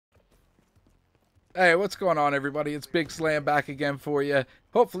Hey, what's going on, everybody? It's Big Slam back again for you.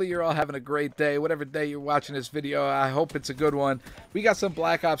 Hopefully you're all having a great day. Whatever day you're watching this video, I hope it's a good one. We got some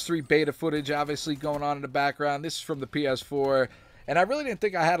Black Ops 3 beta footage obviously going on in the background. This is from the PS4. And I really didn't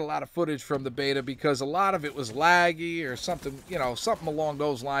think I had a lot of footage from the beta because a lot of it was laggy or something, something along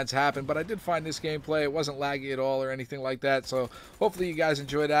those lines happened. But I did find this gameplay. It wasn't laggy at all or anything like that. So hopefully you guys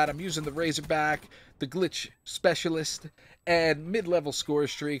enjoy that. I'm using the Razorback, the Glitch Specialist, and mid-level score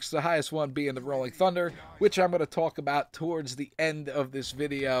streaks, the highest one being the Rolling Thunder, which I'm going to talk about towards the end of this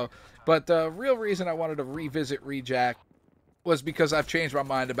video. But the real reason I wanted to revisit Rejack was because I've changed my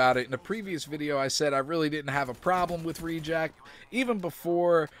mind about it. In the previous video, I said I really didn't have a problem with Rejack. Even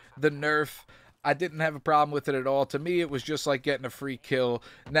before the nerf, I didn't have a problem with it at all. To me, it was just like getting a free kill.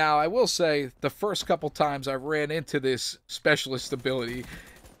 Now, I will say, the first couple times I ran into this specialist ability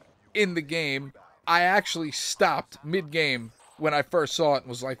in the game, I actually stopped mid-game when I first saw it and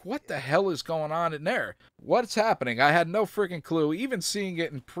was like, what the hell is going on in there? What's happening? I had no freaking clue. Even seeing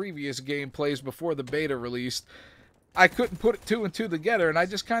it in previous gameplays before the beta released, I couldn't put two and two together, and I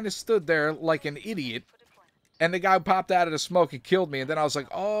just kind of stood there like an idiot. And the guy popped out of the smoke and killed me, and then I was like,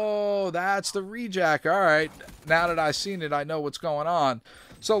 oh, that's the Rejack. All right, now that I've seen it, I know what's going on.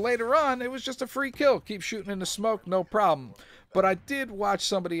 So later on, it was just a free kill. Keep shooting in the smoke, no problem. But I did watch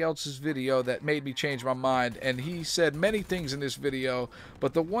somebody else's video that made me change my mind, and he said many things in this video,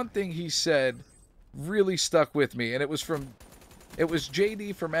 but the one thing he said really stuck with me, and it was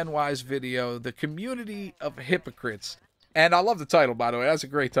JD from NY's video, The Community of Hypocrites. And I love the title, by the way. That's a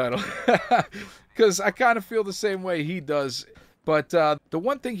great title. Because I kind of feel the same way he does. But the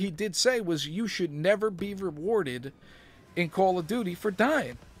one thing he did say was you should never be rewarded in Call of Duty for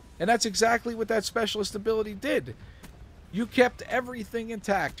dying. And that's exactly what that specialist ability did. You kept everything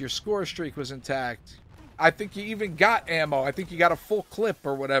intact. Your score streak was intact. I think you even got ammo. I think you got a full clip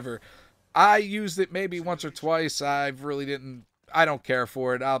or whatever. I used it maybe once or twice. I don't care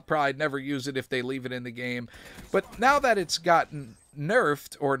for it. I'll probably never use it if they leave it in the game. But now that it's gotten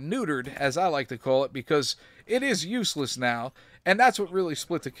nerfed, or neutered, as I like to call it, because it is useless now, and that's what really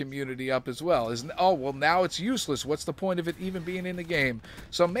split the community up as well, is, oh, well, now it's useless. What's the point of it even being in the game?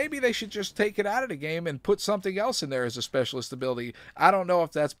 So maybe they should just take it out of the game and put something else in there as a specialist ability. I don't know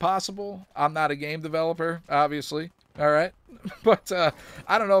if that's possible. I'm not a game developer, obviously. All right. But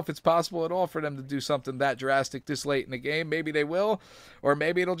I don't know if it's possible at all for them to do something that drastic this late in the game. Maybe they will, or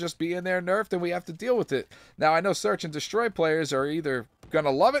maybe it'll just be in there nerfed and we have to deal with it. Now, I know Search and Destroy players are either going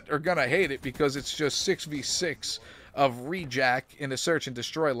to love it or going to hate it because it's just 6v6 of Rejack in the Search and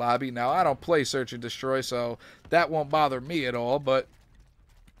Destroy lobby. Now, I don't play Search and Destroy, so that won't bother me at all, but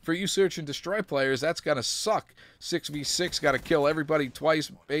for you Search and Destroy players, that's going to suck. 6v6, got to kill everybody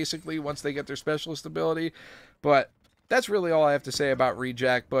twice, basically, once they get their specialist ability. But that's really all I have to say about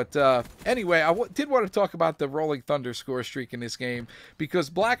Rejack. But anyway, I did want to talk about the Rolling Thunder score streak in this game, because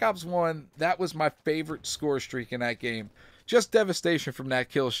Black Ops 1, that was my favorite score streak in that game. Just devastation from that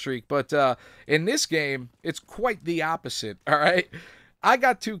kill streak. But in this game, it's quite the opposite, all right? I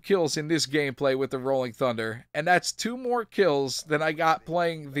got 2 kills in this gameplay with the Rolling Thunder, and that's 2 more kills than I got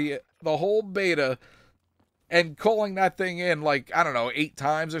playing the whole beta and calling that thing in, like, I don't know, 8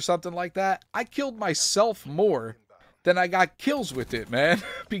 times or something like that. I killed myself more than I got kills with it, man,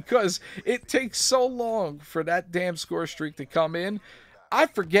 because it takes so long for that damn score streak to come in. I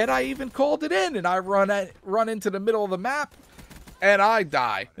forget I even called it in, and I run into the middle of the map, and I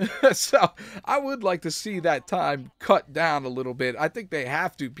die. So I would like to see that time cut down a little bit. I think they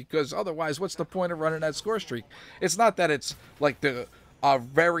have to, because otherwise, what's the point of running that score streak? It's not that it's like a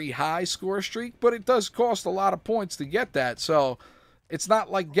very high score streak, but it does cost a lot of points to get that. So it's not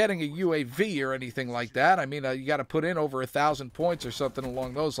like getting a UAV or anything like that. I mean, you got to put in over 1,000 points or something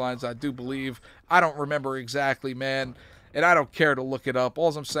along those lines, I do believe. I don't remember exactly, man, and I don't care to look it up.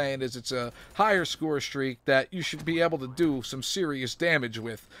 All I'm saying is it's a higher score streak that you should be able to do some serious damage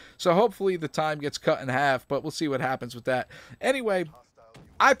with. So hopefully the time gets cut in half, but we'll see what happens with that. Anyway,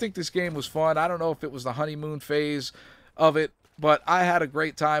 I think this game was fun. I don't know if it was the honeymoon phase of it, but I had a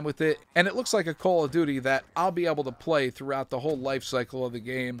great time with it, and it looks like a Call of Duty that I'll be able to play throughout the whole life cycle of the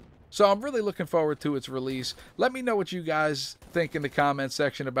game. So I'm really looking forward to its release. Let me know what you guys think in the comment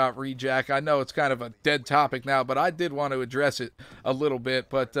section about Rejack. I know it's kind of a dead topic now, but I did want to address it a little bit.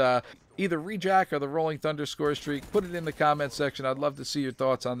 But either Rejack or the Rolling Thunder score streak, put it in the comment section. I'd love to see your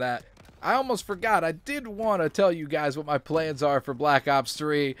thoughts on that. I almost forgot. I did want to tell you guys what my plans are for Black Ops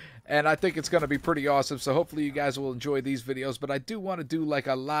 3, and I think it's going to be pretty awesome, so hopefully you guys will enjoy these videos. But I do want to do like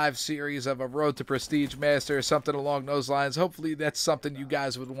a live series of a Road to Prestige Master or something along those lines. Hopefully that's something you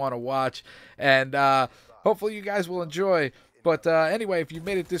guys would want to watch, and hopefully you guys will enjoy. But anyway, if you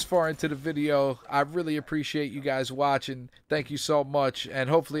made it this far into the video, I really appreciate you guys watching. Thank you so much, and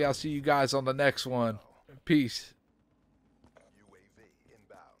hopefully I'll see you guys on the next one. Peace.